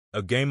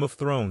A Game of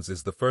Thrones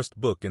is the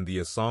first book in the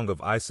A Song of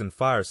Ice and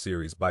Fire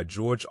series by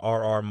George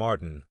R.R.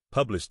 Martin,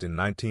 published in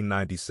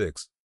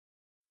 1996.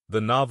 The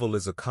novel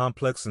is a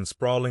complex and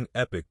sprawling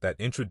epic that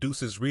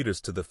introduces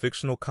readers to the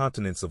fictional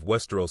continents of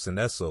Westeros and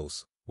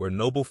Essos, where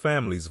noble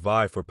families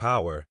vie for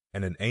power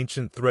and an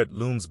ancient threat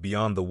looms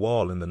beyond the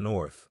wall in the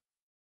north.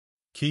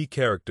 Key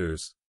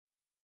characters: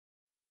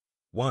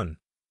 1.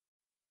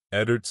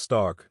 Eddard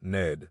Stark,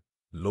 Ned,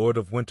 Lord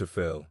of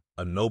Winterfell,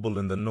 a noble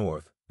in the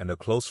north, and a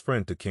close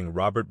friend to King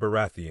Robert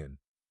Baratheon.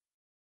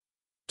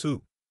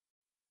 2.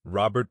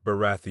 Robert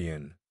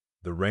Baratheon,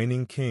 the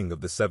reigning king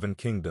of the Seven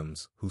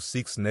Kingdoms, who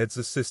seeks Ned's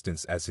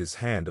assistance as his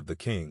hand of the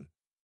king.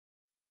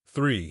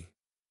 3.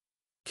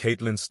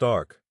 Catelyn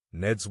Stark,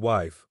 Ned's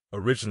wife,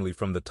 originally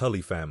from the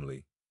Tully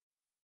family.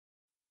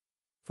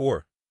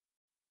 4.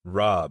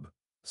 Robb,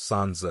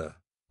 Sansa,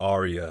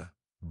 Arya,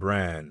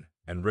 Bran,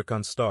 and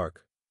Rickon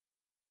Stark.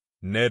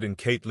 Ned and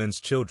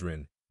Catelyn's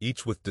children,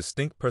 each with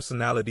distinct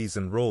personalities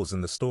and roles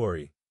in the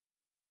story.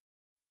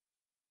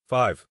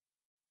 5.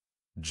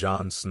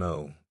 Jon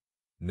Snow,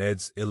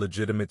 Ned's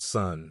illegitimate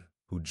son,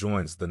 who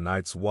joins the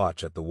Night's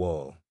Watch at the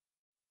Wall.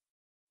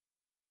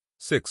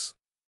 6.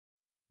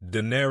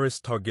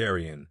 Daenerys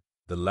Targaryen,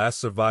 the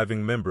last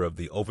surviving member of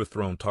the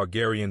overthrown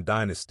Targaryen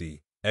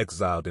dynasty,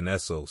 exiled in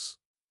Essos.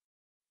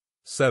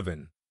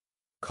 7.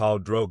 Khal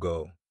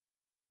Drogo,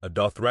 a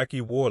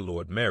Dothraki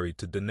warlord married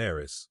to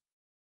Daenerys.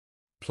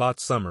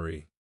 Plot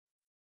summary: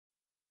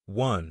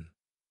 1.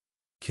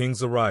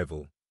 King's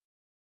arrival.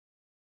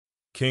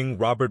 King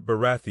Robert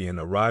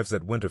Baratheon arrives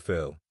at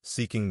Winterfell,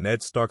 seeking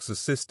Ned Stark's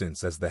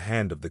assistance as the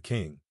hand of the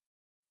king.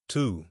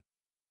 2.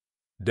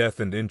 Death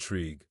and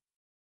intrigue.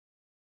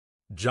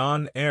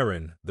 Jon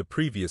Arryn, the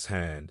previous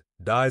hand,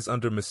 dies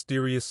under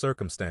mysterious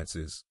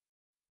circumstances.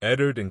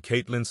 Eddard and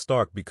Catelyn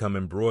Stark become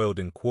embroiled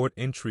in court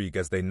intrigue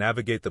as they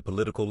navigate the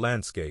political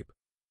landscape.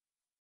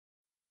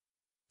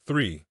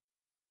 3.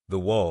 The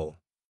Wall.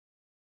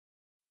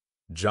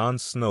 Jon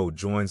Snow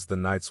joins the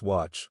Night's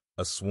Watch,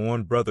 a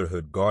sworn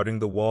brotherhood guarding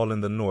the wall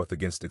in the north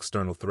against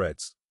external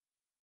threats.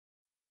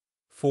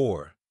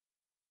 4.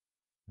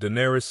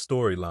 Daenerys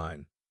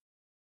storyline.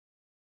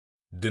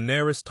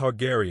 Daenerys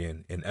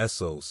Targaryen in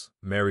Essos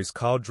marries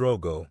Khal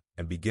Drogo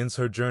and begins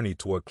her journey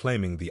toward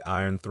claiming the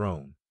Iron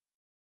Throne.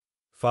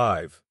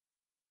 5.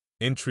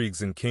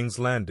 Intrigues in King's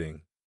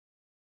Landing.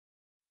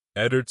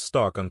 Eddard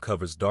Stark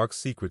uncovers dark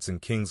secrets in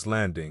King's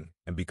Landing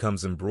and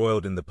becomes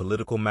embroiled in the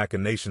political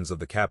machinations of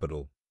the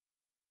capital.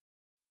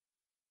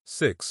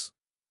 6.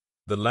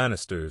 The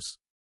Lannisters.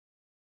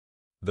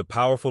 The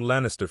powerful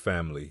Lannister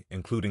family,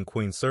 including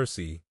Queen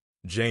Cersei,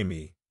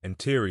 Jaime, and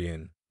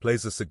Tyrion,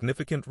 plays a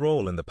significant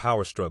role in the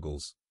power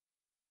struggles.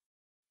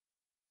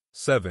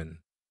 7.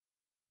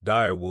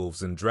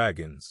 Direwolves and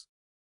Dragons.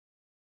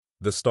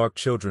 The Stark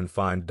children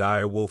find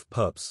direwolf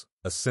pups,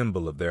 a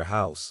symbol of their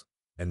house,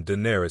 and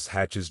Daenerys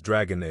hatches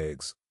dragon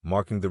eggs,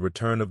 marking the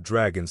return of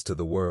dragons to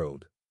the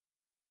world.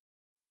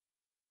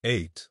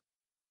 8.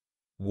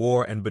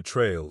 War and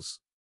betrayals.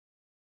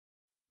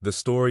 The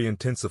story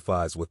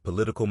intensifies with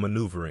political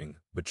maneuvering,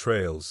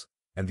 betrayals,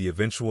 and the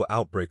eventual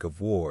outbreak of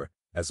war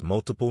as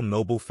multiple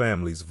noble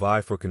families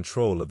vie for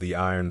control of the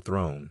Iron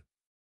Throne.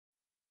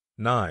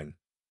 9.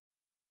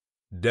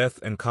 Death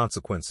and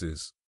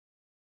consequences.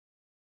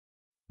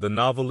 The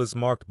novel is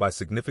marked by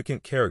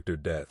significant character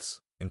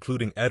deaths,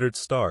 including Eddard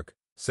Stark,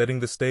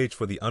 setting the stage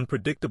for the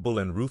unpredictable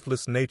and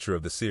ruthless nature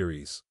of the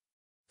series.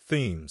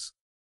 Themes: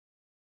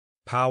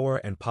 power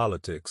and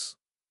politics.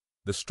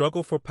 The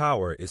struggle for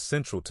power is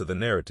central to the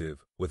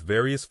narrative, with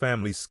various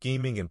families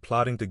scheming and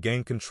plotting to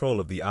gain control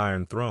of the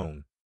Iron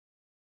Throne.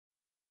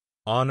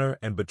 Honor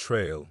and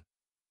betrayal.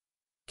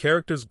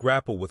 Characters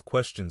grapple with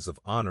questions of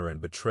honor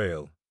and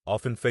betrayal,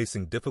 often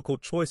facing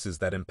difficult choices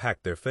that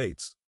impact their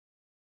fates.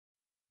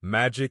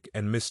 Magic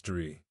and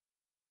mystery.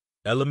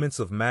 Elements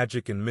of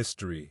magic and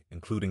mystery,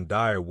 including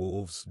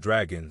direwolves,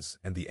 dragons,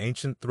 and the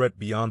ancient threat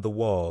beyond the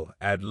wall,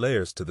 add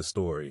layers to the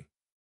story.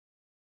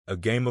 A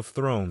Game of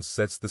Thrones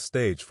sets the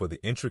stage for the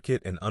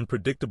intricate and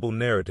unpredictable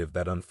narrative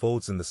that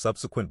unfolds in the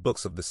subsequent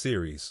books of the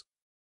series.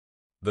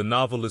 The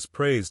novel is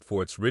praised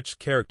for its rich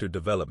character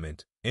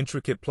development,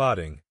 intricate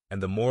plotting,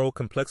 and the moral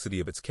complexity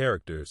of its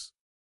characters.